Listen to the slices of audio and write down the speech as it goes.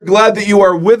Glad that you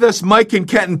are with us, Mike and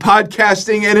Kenton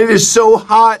podcasting, and it is so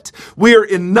hot. We are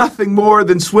in nothing more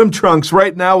than swim trunks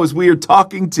right now as we are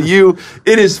talking to you.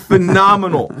 It is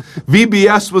phenomenal.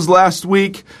 VBS was last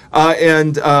week,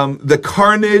 and the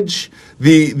carnage,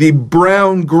 the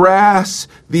brown grass,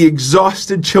 the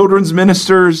exhausted children's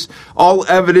ministers, all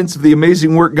evidence of the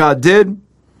amazing work God did.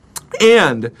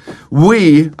 And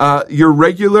we, your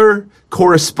regular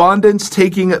correspondents,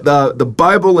 taking the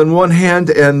Bible in one hand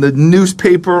and the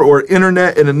newspaper or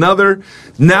internet in another,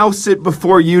 now sit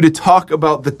before you to talk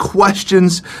about the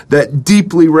questions that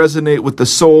deeply resonate with the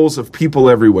souls of people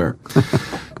everywhere.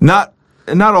 Not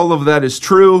all of that is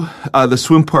true. The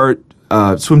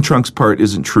swim trunks part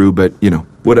isn't true, but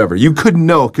whatever. You couldn't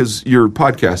know because you're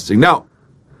podcasting. Now,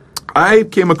 I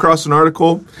came across an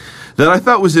article that I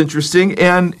thought was interesting,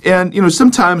 and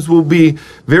sometimes we'll be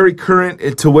very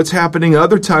current to what's happening.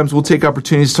 Other times we'll take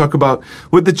opportunities to talk about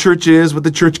what the church is, what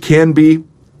the church can be.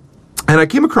 And I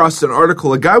came across an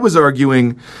article. A guy was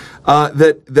arguing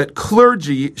that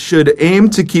clergy should aim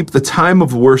to keep the time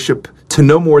of worship to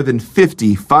no more than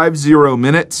 50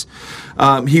 minutes.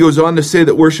 He goes on to say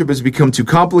that worship has become too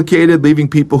complicated, leaving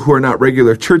people who are not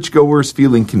regular churchgoers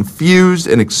feeling confused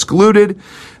and excluded.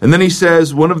 And then he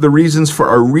says one of the reasons for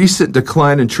our recent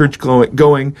decline in church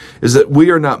going is that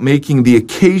we are not making the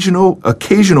occasional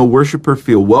worshiper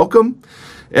feel welcome.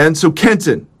 And so,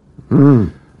 Kenton,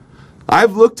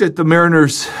 I've looked at the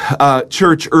Mariners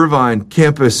Church Irvine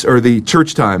campus, or the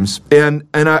church times, and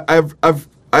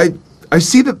I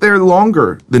see that they're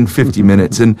longer than 50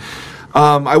 minutes. And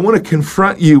I want to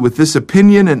confront you with this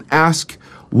opinion and ask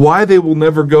why they will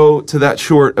never go to that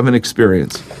short of an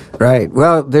experience. Right.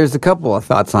 Well, there's a couple of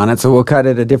thoughts on it, so we'll cut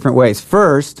it a different ways.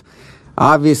 First,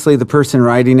 obviously the person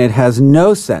writing it has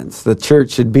no sense the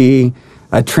church should be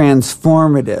a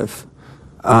transformative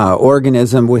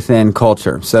organism within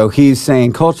culture. So he's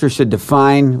saying culture should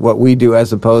define what we do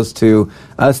as opposed to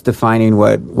us defining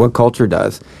what culture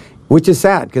does. Which is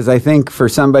sad, because I think for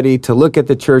somebody to look at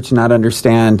the church and not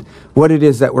understand what it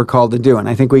is that we're called to do, and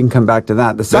I think we can come back to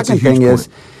that. The second thing is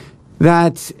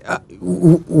that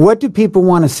what do people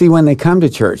want to see when they come to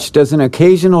church? Does an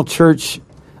occasional church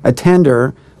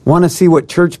attender want to see what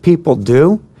church people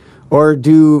do? Or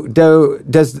does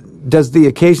the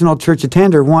occasional church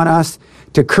attender want us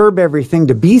to curb everything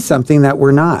to be something that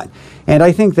we're not? And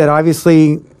I think that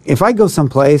obviously if I go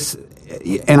someplace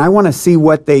and I want to see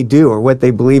what they do or what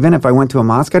they believe in. If I went to a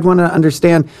mosque, I'd want to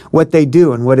understand what they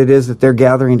do and what it is that they're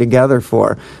gathering together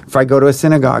for. If I go to a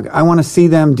synagogue, I want to see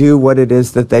them do what it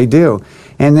is that they do.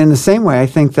 And in the same way, I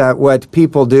think that what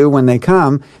people do when they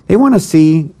come, they want to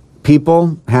see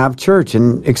people have church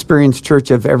and experience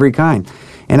church of every kind.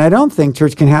 And I don't think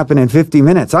church can happen in 50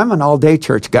 minutes. I'm an all-day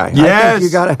church guy. Yes. I think you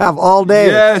got to have all day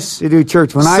to do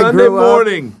church. When Sunday I grew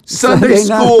morning, up, Sunday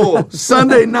school,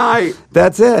 Sunday night.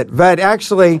 That's it. But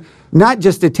actually, not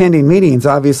just attending meetings,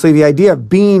 obviously, the idea of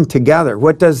being together.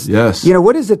 What is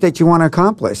it that you want to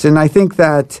accomplish? And I think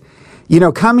that,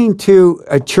 coming to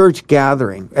a church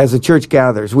gathering, as a church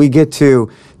gathers, we get to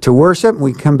worship, and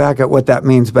we come back at what that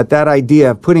means, but that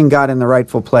idea of putting God in the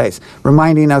rightful place,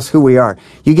 reminding us who we are.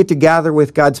 You get to gather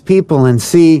with God's people and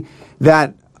see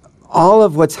that all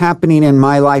of what's happening in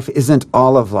my life isn't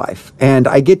all of life. And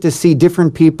I get to see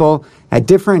different people at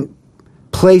different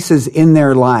places in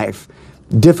their life,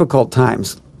 difficult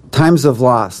times, times of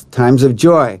loss, times of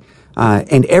joy,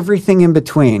 and everything in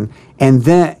between,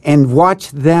 and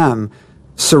watch them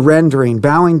surrendering,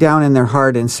 bowing down in their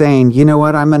heart and saying, you know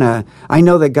what, I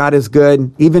know that God is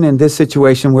good, even in this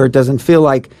situation where it doesn't feel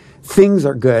like things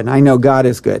are good. I know God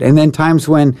is good. And then times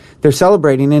when they're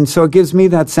celebrating. And so it gives me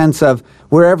that sense of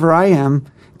wherever I am,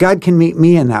 God can meet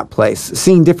me in that place,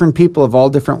 seeing different people of all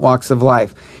different walks of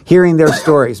life, hearing their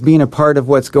stories, being a part of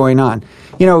what's going on.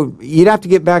 You'd have to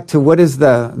get back to what is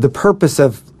the purpose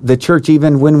of the church,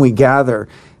 even when we gather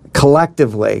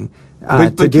collectively.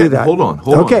 But to do that. Hold on.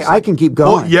 Okay, I can keep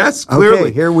going. Oh, yes, clearly.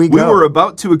 Okay, here we go. We were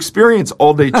about to experience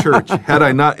all-day church had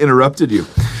I not interrupted you.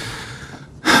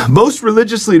 Most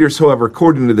religious leaders, however,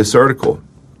 according to this article,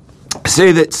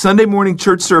 say that Sunday morning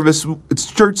church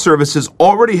services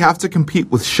already have to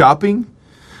compete with shopping,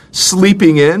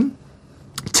 sleeping in,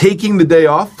 taking the day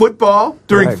off, football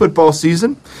during football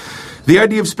season. The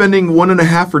idea of spending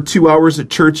 1.5 or 2 hours at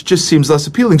church just seems less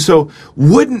appealing. So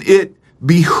wouldn't it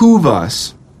behoove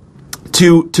us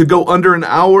to go under an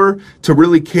hour to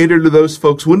really cater to those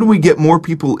folks? Wouldn't we get more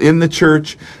people in the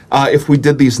church if we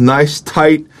did these nice,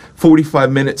 tight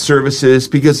 45-minute services?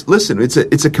 Because listen,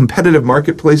 it's a competitive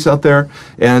marketplace out there,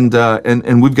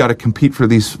 and we've got to compete for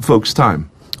these folks'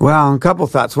 time. Well, a couple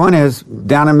thoughts. One is,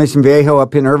 down in Mission Viejo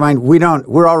up in Irvine,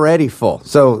 we're already full.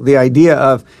 So the idea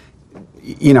of,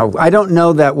 I don't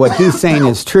know that what he's saying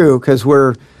is true, because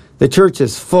the church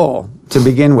is full to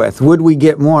begin with. Would we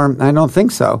get more? I don't think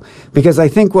so. Because I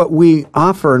think what we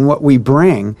offer and what we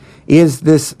bring is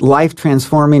this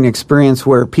life-transforming experience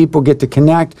where people get to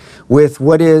connect with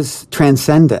what is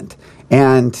transcendent.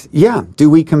 And do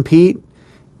we compete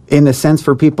in a sense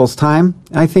for people's time?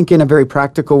 I think in a very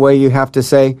practical way you have to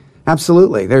say,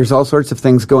 absolutely. There's all sorts of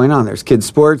things going on. There's kids'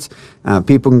 sports.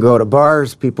 People can go to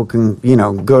bars. People can,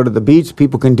 go to the beach.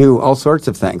 People can do all sorts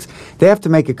of things. They have to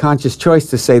make a conscious choice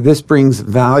to say, this brings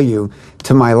value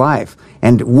to my life.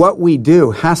 And what we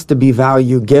do has to be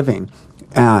value-giving.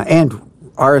 And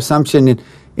our assumption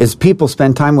is people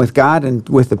spend time with God and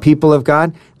with the people of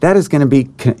God. That is going to be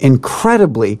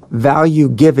incredibly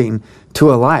value-giving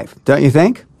to a life. Don't you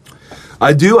think?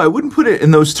 I do. I wouldn't put it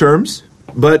in those terms,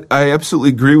 but I absolutely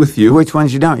agree with you. Which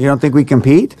ones you don't? You don't think we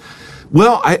compete?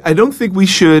 Well, I don't think we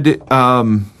should.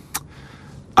 I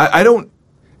don't,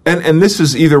 and this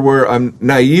is either where I'm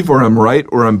naive or I'm right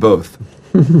or I'm both.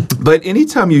 But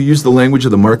anytime you use the language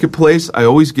of the marketplace, I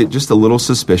always get just a little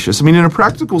suspicious. I mean, in a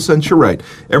practical sense, you're right.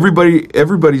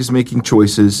 Everybody's making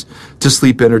choices to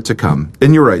sleep in or to come.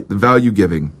 And you're right, the value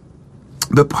giving.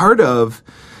 But part of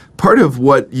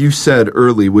what you said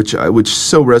early, which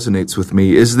so resonates with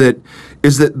me, is that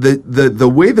the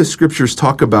way the scriptures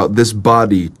talk about this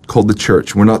body called the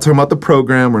church. We're not talking about the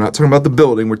program. We're not talking about the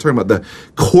building. We're talking about the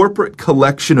corporate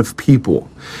collection of people,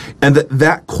 and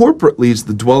that corporately is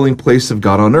the dwelling place of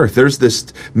God on earth. There's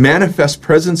this manifest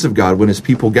presence of God when His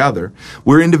people gather.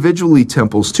 We're individually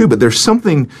temples too, but there's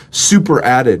something super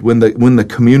added when the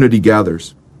community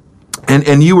gathers.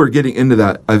 And you were getting into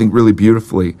that, I think, really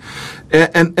beautifully.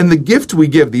 And the gift we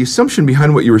give, the assumption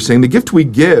behind what you were saying, the gift we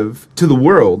give to the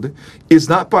world is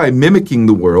not by mimicking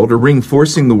the world or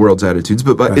reinforcing the world's attitudes,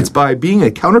 but it's by being a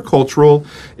countercultural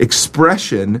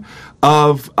expression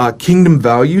of kingdom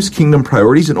values, kingdom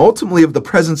priorities, and ultimately of the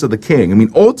presence of the King. I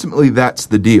mean, ultimately, that's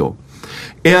the deal.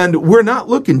 And we're not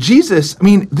looking. Jesus, I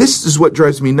mean, this is what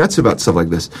drives me nuts about stuff like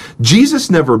this.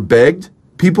 Jesus never begged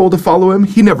people to follow Him.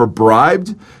 He never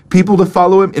bribed people to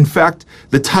follow Him. In fact,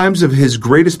 the times of His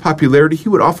greatest popularity, He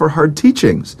would offer hard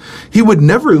teachings. He would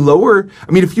never lower.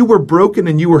 I mean, if you were broken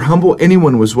and you were humble,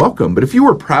 anyone was welcome. But if you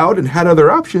were proud and had other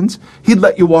options, He'd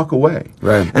let you walk away.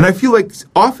 Right. And I feel like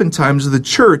oftentimes the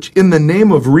church, in the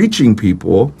name of reaching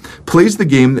people, plays the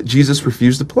game that Jesus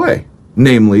refused to play.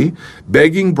 Namely,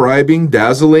 begging, bribing,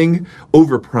 dazzling,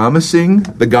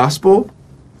 overpromising the gospel,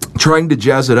 trying to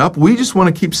jazz it up. We just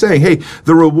want to keep saying, hey,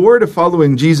 the reward of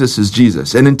following Jesus is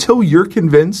Jesus. And until you're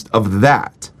convinced of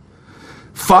that,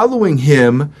 following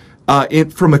Him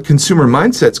from a consumer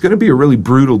mindset is going to be a really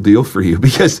brutal deal for you,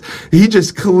 because He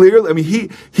just clearly, I mean,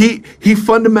 he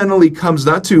fundamentally comes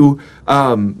not to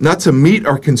meet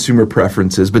our consumer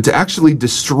preferences, but to actually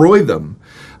destroy them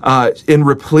and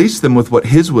replace them with what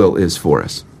His will is for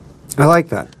us. I like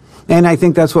that. And I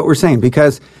think that's what we're saying,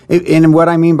 because, and what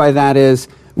I mean by that is,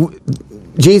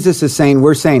 Jesus is saying,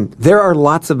 we're saying, there are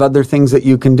lots of other things that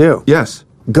you can do. Yes.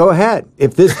 Go ahead.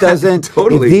 If this doesn't,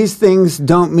 Totally. If these things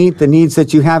don't meet the needs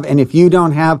that you have, and if you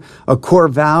don't have a core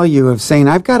value of saying,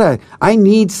 I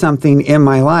need something in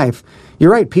my life,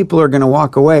 you're right, people are going to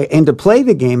walk away. And to play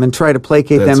the game and try to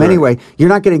placate That's them right. anyway, you're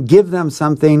not going to give them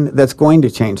something that's going to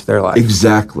change their life.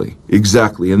 Exactly.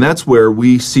 And that's where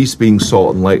we cease being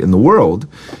salt and light in the world.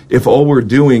 If all we're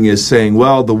doing is saying,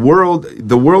 well, the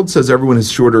world says everyone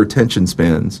has shorter attention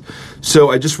spans.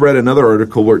 So I just read another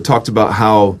article where it talked about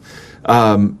how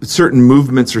certain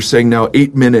movements are saying now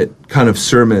 8-minute kind of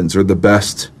sermons are the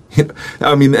best.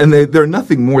 I mean, and they're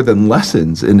nothing more than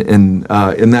lessons in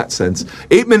that sense.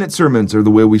 8-minute sermons are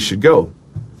the way we should go.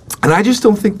 And I just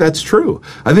don't think that's true.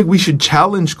 I think we should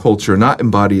challenge culture, not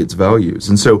embody its values.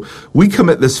 And so we come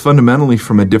at this fundamentally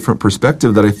from a different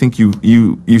perspective that I think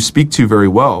you speak to very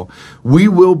well. We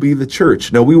will be the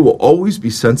church. Now, we will always be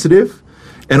sensitive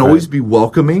and always be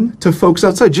welcoming to folks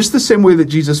outside, just the same way that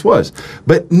Jesus was.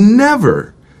 But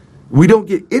never, we don't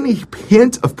get any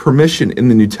hint of permission in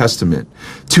the New Testament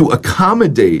to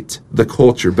accommodate the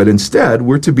culture, but instead,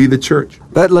 we're to be the church.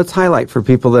 But let's highlight for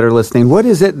people that are listening, what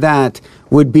is it that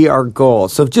would be our goal?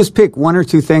 So just pick one or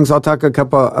two things. I'll talk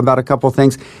about a couple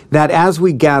things that as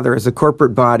we gather as a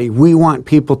corporate body, we want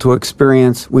people to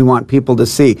experience, we want people to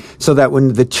see, so that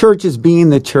when the church is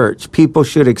being the church, people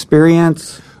should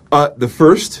experience. The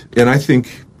first, and I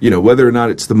think whether or not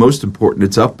it's the most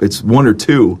important, it's one or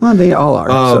two. Well, they all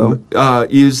are.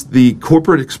 Is the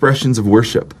corporate expressions of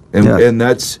worship. And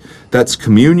that's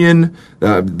communion,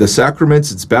 the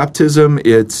sacraments, it's baptism,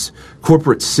 it's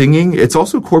corporate singing, it's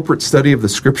also corporate study of the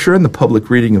Scripture and the public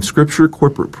reading of Scripture,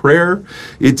 corporate prayer.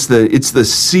 It's the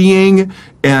seeing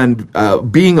and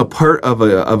being a part of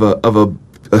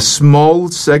a small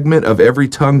segment of every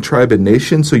tongue, tribe, and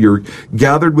nation. So you're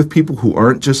gathered with people who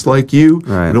aren't just like you,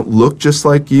 who don't look just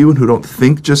like you, and who don't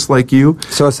think just like you.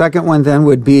 So a second one then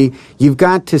would be, you've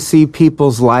got to see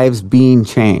people's lives being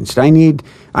changed.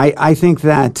 I think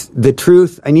that the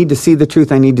truth, I need to see the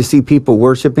truth, I need to see people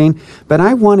worshiping, but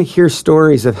I want to hear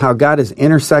stories of how God has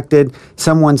intersected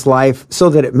someone's life so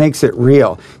that it makes it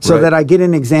real, so that I get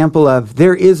an example of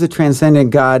there is a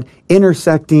transcendent God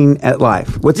intersecting at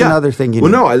life. What's another thing you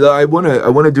need? Well, no, I want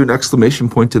to do an exclamation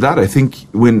point to that. I think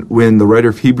when the writer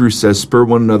of Hebrews says, spur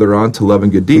one another on to love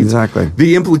and good deeds,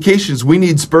 the implication is we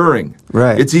need spurring.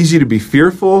 Right. It's easy to be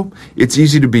fearful. It's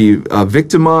easy to be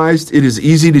victimized. It is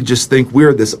easy to just think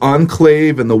we're this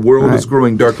enclave and the world is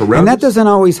growing dark around us. And that doesn't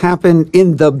always happen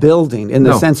in the building, in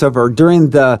the sense of, or during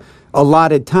the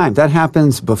allotted time. That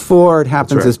happens before, it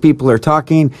happens as people are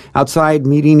talking outside,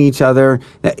 meeting each other.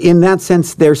 In that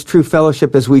sense, there's true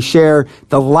fellowship as we share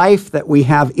the life that we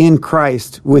have in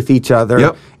Christ with each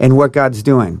other and what God's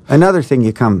doing. Another thing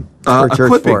you come to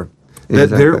church for.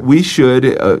 We should,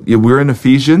 we're in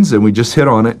Ephesians, and we just hit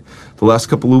on it the last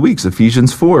couple of weeks,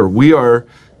 Ephesians 4. We are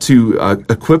to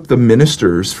equip the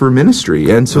ministers for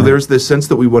ministry. And so there's this sense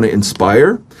that we want to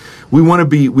inspire. We want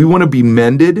to be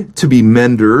mended, to be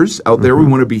menders out there. We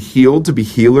want to be healed, to be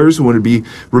healers. We want to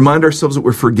remind ourselves that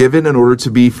we're forgiven in order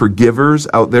to be forgivers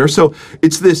out there. So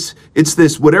it's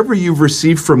this, whatever you've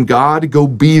received from God, go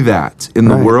be that in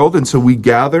the world. And so we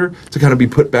gather to kind of be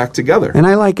put back together. And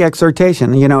I like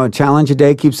exhortation. A challenge a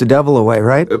day keeps the devil away,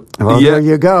 right? There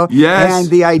you go. Yes.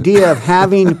 And the idea of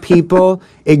having people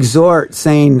exhort,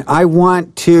 saying, I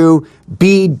want to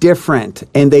be different,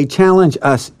 and they challenge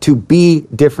us to be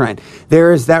different.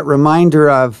 There is that reminder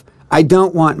of, I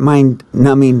don't want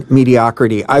mind-numbing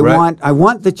mediocrity. I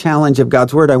want the challenge of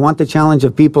God's Word. I want the challenge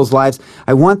of people's lives.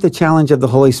 I want the challenge of the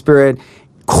Holy Spirit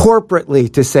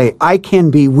corporately to say,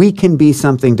 we can be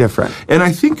something different. And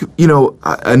I think,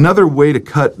 another way to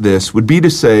cut this would be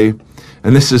to say,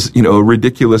 and this is, a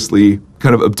ridiculously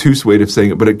kind of obtuse way of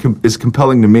saying it, but it is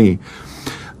compelling to me.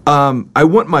 I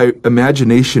want my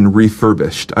imagination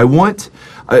refurbished. I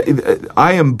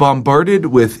am bombarded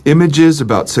with images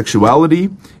about sexuality,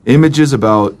 images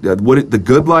about what the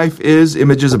good life is,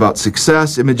 images about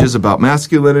success, images about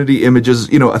masculinity, images,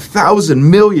 1,000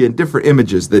 million different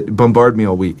images that bombard me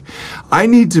all week. I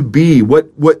need to be what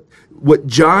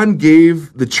John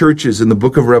gave the churches in the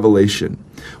book of Revelation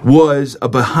was a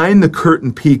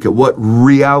behind-the-curtain peek at what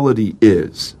reality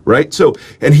is, right? So,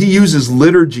 and he uses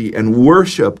liturgy and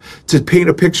worship to paint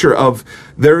a picture of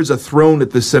there is a throne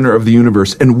at the center of the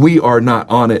universe, and we are not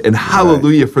on it, and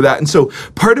hallelujah for that. And so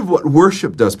part of what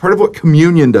worship does, part of what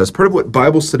communion does, part of what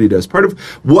Bible study does, part of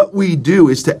what we do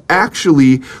is to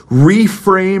actually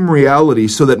reframe reality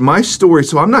so that my story,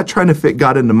 so I'm not trying to fit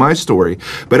God into my story,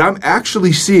 but I'm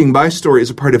actually seeing my story as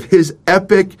a part of his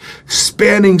epic,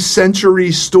 spanning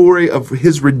century story of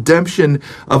his redemption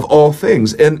of all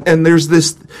things. And there's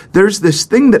this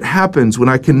thing that happens when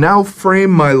I can now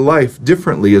frame my life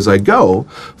differently as I go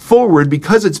forward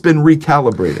because it's been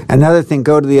recalibrated. Another thing,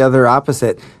 go to the other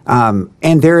opposite.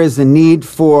 And there is a need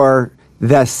for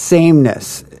the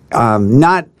sameness,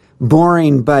 not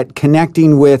boring, but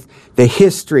connecting with the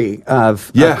history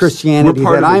of Christianity,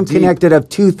 that I'm connected of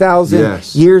 2,000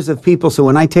 years of people. So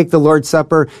when I take the Lord's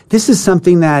Supper, this is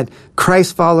something that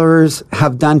Christ followers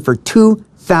have done for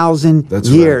 2,000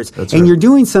 years. And you're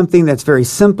doing something that's very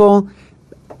simple,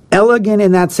 elegant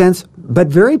in that sense, but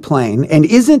very plain and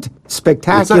isn't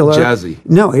spectacular. It's not jazzy.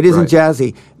 No, it isn't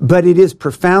jazzy, but it is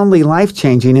profoundly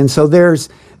life-changing. And so there's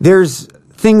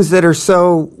things that are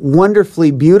so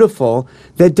wonderfully beautiful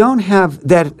that don't have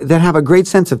that have a great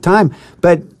sense of time,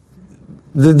 but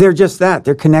they're just that.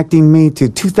 They're connecting me to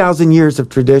 2,000 years of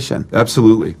tradition.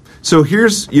 Absolutely. So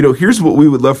here's what we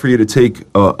would love for you to take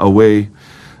away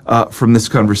from this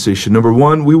conversation. Number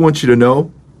one, we want you to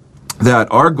know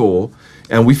that our goal,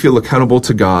 and we feel accountable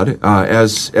to God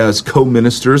as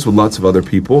co-ministers with lots of other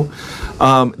people,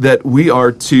 that we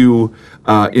are to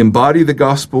embody the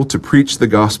gospel, to preach the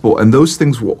gospel, and those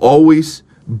things will always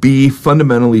be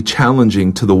fundamentally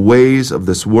challenging to the ways of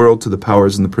this world, to the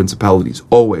powers and the principalities,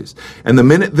 always. And the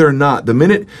minute they're not, the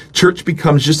minute church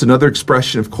becomes just another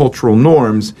expression of cultural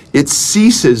norms, it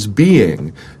ceases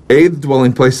being A, the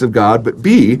dwelling place of God, but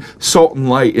B, salt and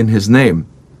light in his name.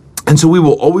 And so we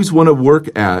will always want to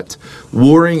work at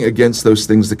warring against those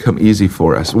things that come easy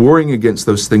for us, warring against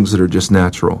those things that are just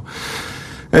natural.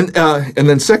 And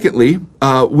then secondly,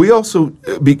 we also,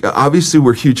 obviously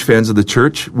we're huge fans of the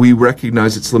church. We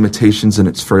recognize its limitations and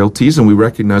its frailties, and we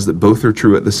recognize that both are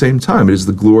true at the same time. It is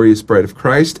the glorious bride of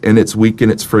Christ, and it's weak and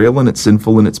it's frail and it's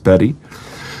sinful and it's petty.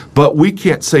 But we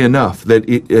can't say enough that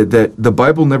that the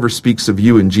Bible never speaks of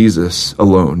you and Jesus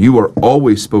alone. You are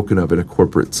always spoken of in a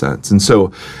corporate sense. And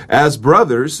so, as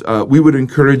brothers, we would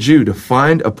encourage you to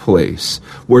find a place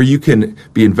where you can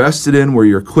be invested in, where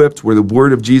you're equipped, where the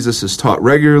Word of Jesus is taught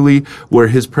regularly, where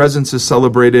His presence is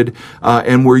celebrated,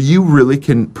 and where you really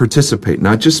can participate,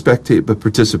 not just spectate, but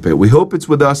participate. We hope it's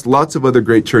with us. Lots of other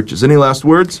great churches. Any last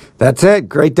words? That's it.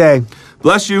 Great day.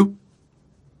 Bless you.